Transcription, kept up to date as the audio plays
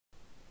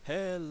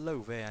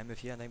Hello there, I'm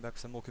Imef and I'm back with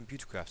some more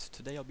ComputerCraft.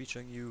 Today I'll be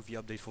showing you the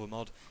update for the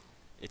mod.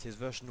 It is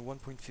version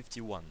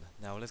 1.51.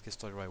 Now let's get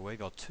started right away.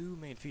 There are two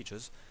main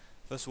features.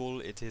 First of all,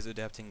 it is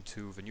adapting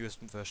to the newest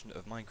version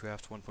of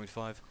Minecraft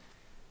 1.5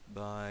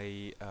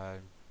 by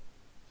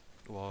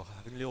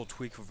having a little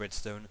tweak of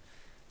redstone,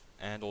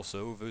 and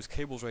also those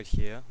cables right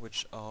here,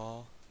 which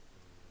are,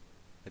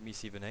 let me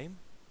see the name.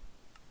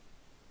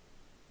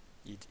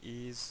 It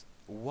is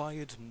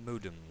wired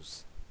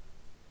modems,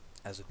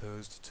 as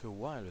opposed to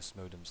wireless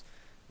modems.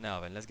 Now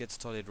then, let's get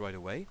started right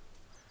away.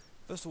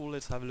 First of all,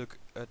 let's have a look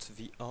at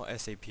the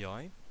RS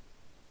API.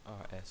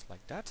 RS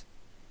like that.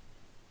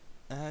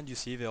 And you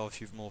see there are a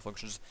few more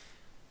functions.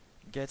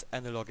 Get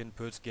analog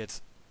input,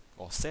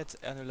 set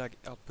analog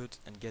output,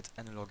 and get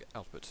analog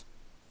output.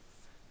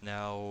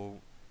 Now,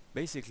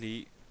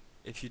 basically,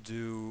 if you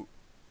do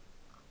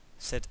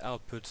set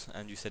output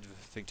and you set the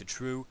thing to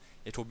true,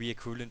 it will be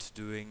equivalent to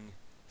doing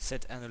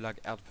set analog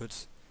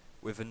output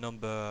with a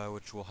number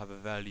which will have a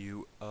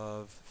value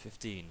of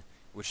 15,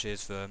 which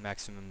is the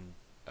maximum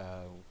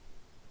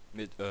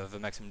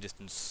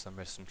distance some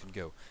redstone can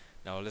go.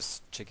 Now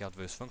let's check out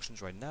those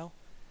functions right now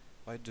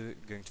by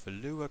going to the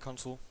Lua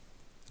console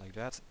like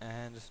that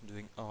and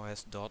doing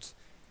rs dot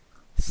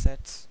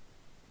set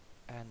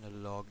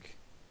analog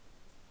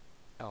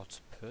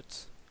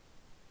output.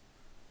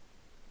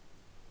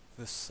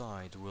 The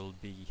side will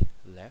be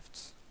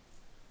left,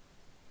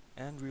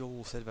 and we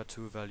will set that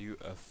to a value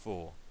of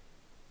 4.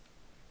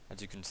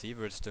 As you can see,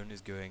 the redstone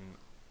is going,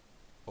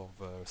 or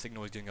the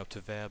signal is going up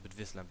to there, but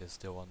this lamp is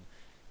still on,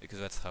 because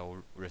that's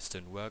how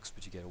redstone works.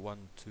 But you get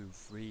 1, 2,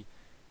 3,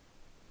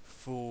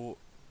 4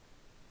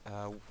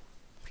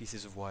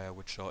 pieces of wire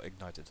which are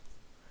ignited.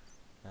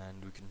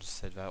 And we can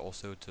set that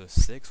also to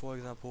 6, for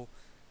example.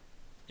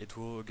 It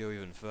will go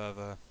even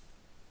further,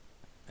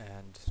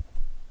 and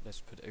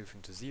let's put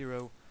everything to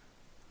 0,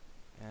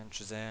 and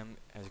Shazam,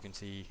 as you can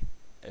see,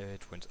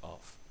 it went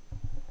off.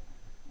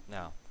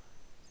 Now,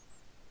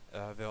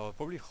 there are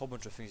probably a whole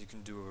bunch of things you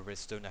can do with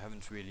redstone. I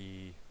haven't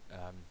really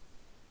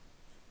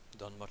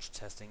done much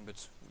testing,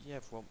 but yeah,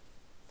 well,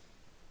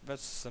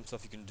 that's some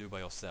stuff you can do by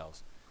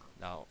yourselves.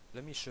 Now,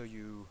 let me show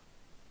you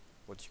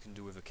what you can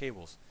do with the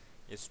cables.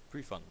 It's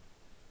pretty fun.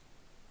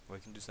 Well,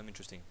 you can do some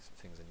interesting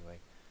things anyway.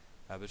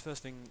 But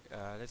first thing,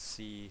 let's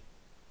see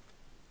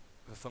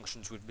the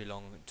functions would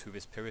belong to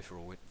this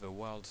peripheral with the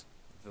wired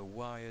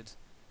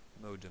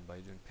modem by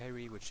doing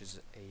peri, which is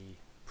a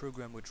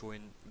program which will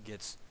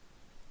gets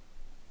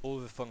all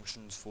the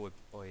functions for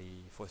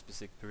a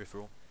specific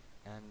peripheral,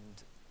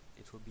 and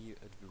it will be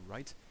at the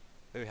right.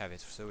 There we have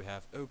it. So we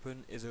have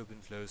open is open,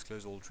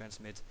 close all,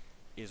 transmit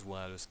is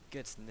wireless,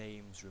 get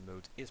names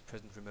remote, is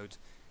present remote,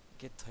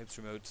 get types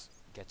remote,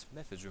 get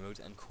methods remote,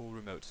 and call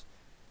remote.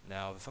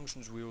 Now the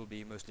functions we will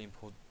be mostly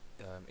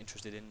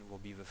interested in will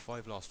be the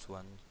 5 last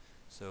ones.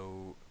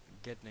 So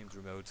get names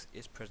remote,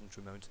 is present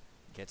remote,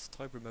 get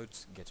type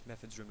remote, get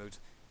methods remote,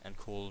 and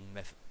call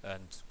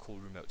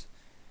remote.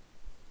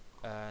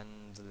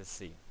 And let's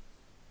see.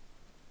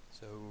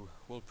 So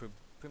we'll pretty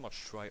much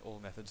try all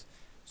methods.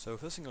 So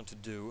first thing you want to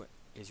do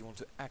is you want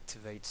to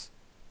activate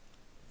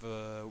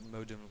the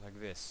modem like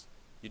this.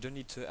 You don't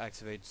need to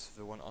activate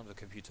the one on the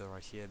computer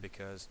right here,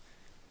 because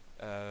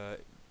I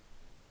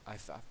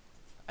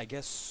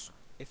guess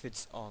if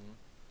it's on,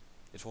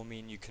 it will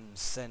mean you can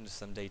send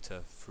some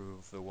data through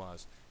the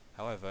wires.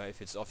 However,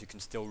 if it's off, you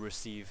can still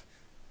receive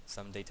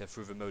some data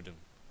through the modem.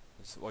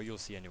 That's what you'll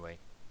see anyway.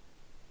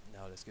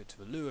 Now let's go to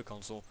the Lua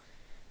console,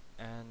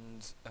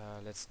 and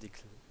let's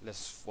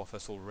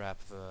first of all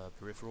wrap the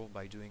peripheral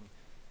by doing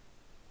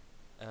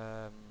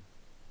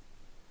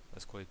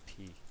let's call it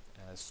P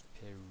as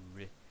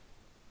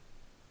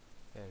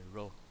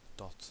peripheral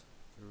dot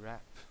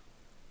wrap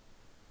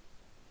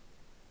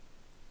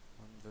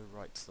on the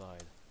right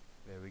side.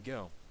 There we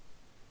go.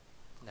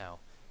 Now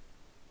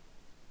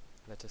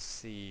let us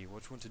see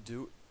what we want to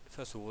do.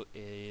 First of all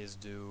is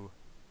do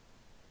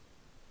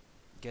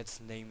get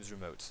names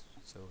remote.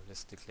 So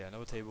let's declare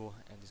another table,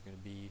 and it's going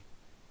to be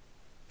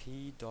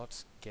p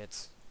dot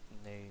get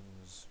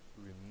names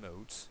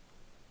remote.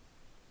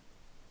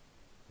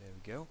 There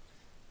we go.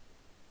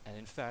 And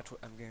in fact,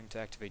 I'm going to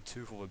activate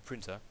 2 for the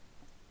printer.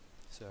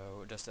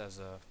 So just as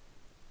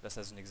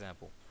an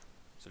example.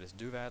 So let's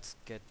do that.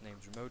 Get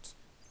names remote,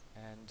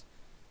 and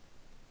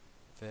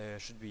there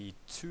should be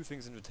 2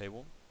 things in the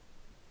table.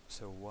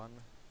 So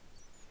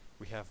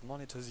we have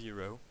monitor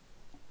 0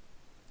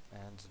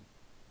 and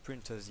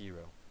printer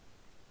 0.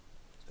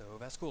 So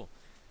that's cool.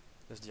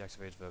 Let's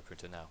deactivate the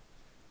printer now.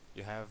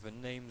 You have the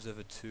names of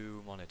the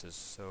 2 monitors,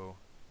 so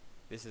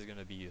this is going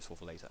to be useful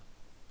for later.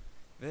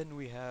 Then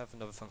we have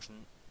another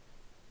function,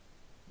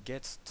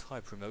 get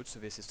type remote, so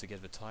this is to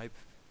get the type.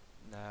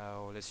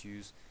 Now let's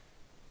use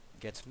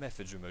get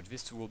methods remote.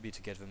 This will be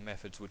to get the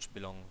methods which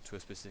belong to a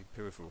specific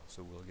peripheral.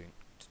 So we're going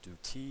to do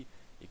t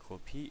equal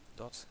p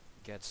dot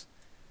get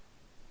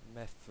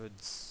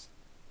methods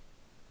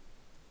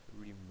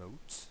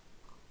remote,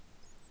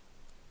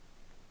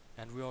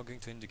 and we are going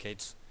to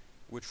indicate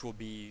which will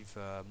be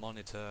the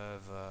monitor,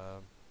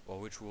 or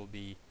which will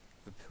be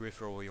the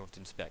peripheral we want to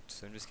inspect.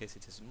 So in this case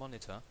it is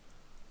monitor,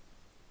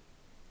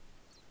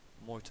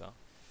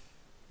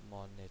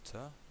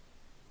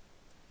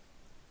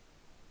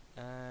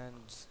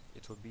 and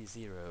it will be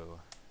 0.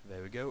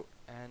 There we go,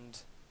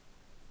 and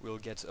we'll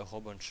get a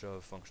whole bunch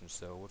of functions.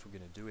 So what we're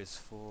gonna do is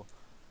for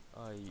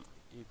I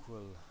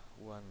equal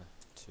 1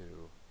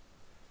 to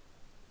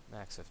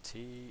max of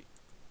t,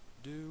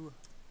 do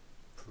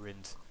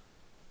print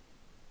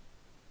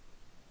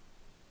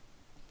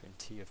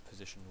t of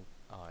position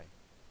I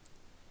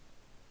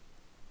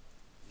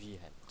the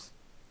end,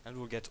 and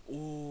we'll get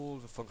all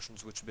the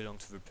functions which belong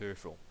to the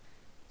peripheral.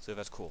 So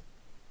that's cool.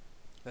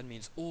 That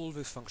means all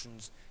those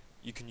functions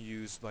you can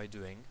use by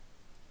doing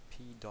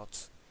p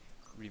dot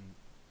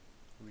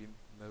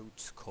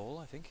remote call,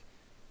 I think.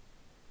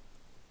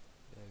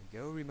 There we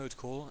go, remote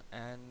call,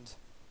 and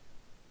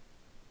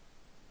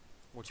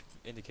what you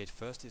indicate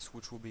first is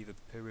which will be the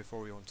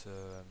peripheral you want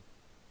to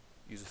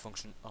use a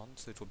function on.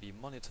 So it will be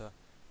monitor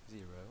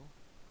 0.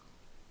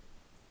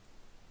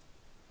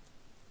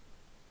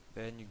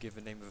 Then you give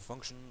the name of the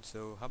function,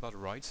 so how about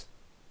write?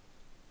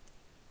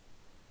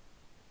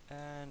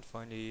 And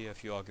finally a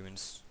few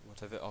arguments,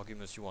 whatever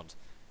arguments you want.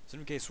 So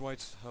in case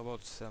write, how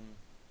about some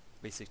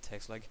basic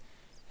text like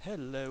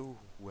hello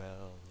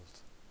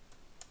world.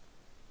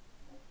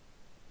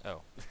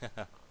 Oh,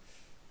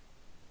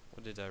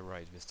 what did I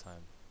write this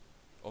time?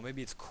 Or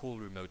maybe it's call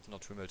remote,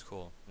 not remote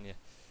call. Yeah,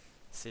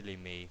 silly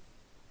me.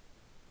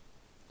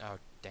 Oh,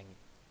 dang it.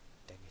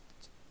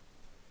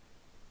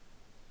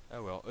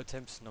 Oh well,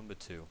 attempt number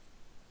 2.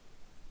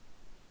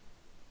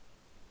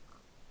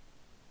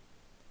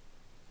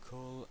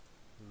 Call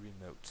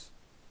remote.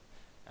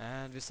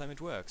 And this time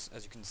it works.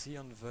 As you can see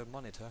on the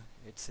monitor,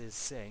 it is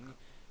saying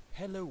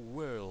hello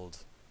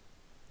world.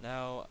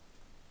 Now,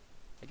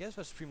 I guess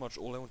that's pretty much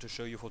all I want to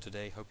show you for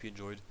today. Hope you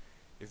enjoyed.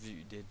 If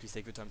you did, please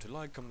take the time to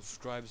like, comment,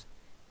 subscribe.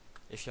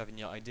 If you have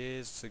any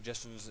ideas,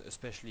 suggestions,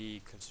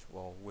 especially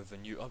well, with a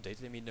new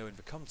update, let me know in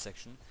the comment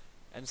section.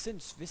 And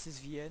since this is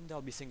the end,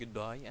 I'll be saying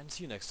goodbye and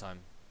see you next time.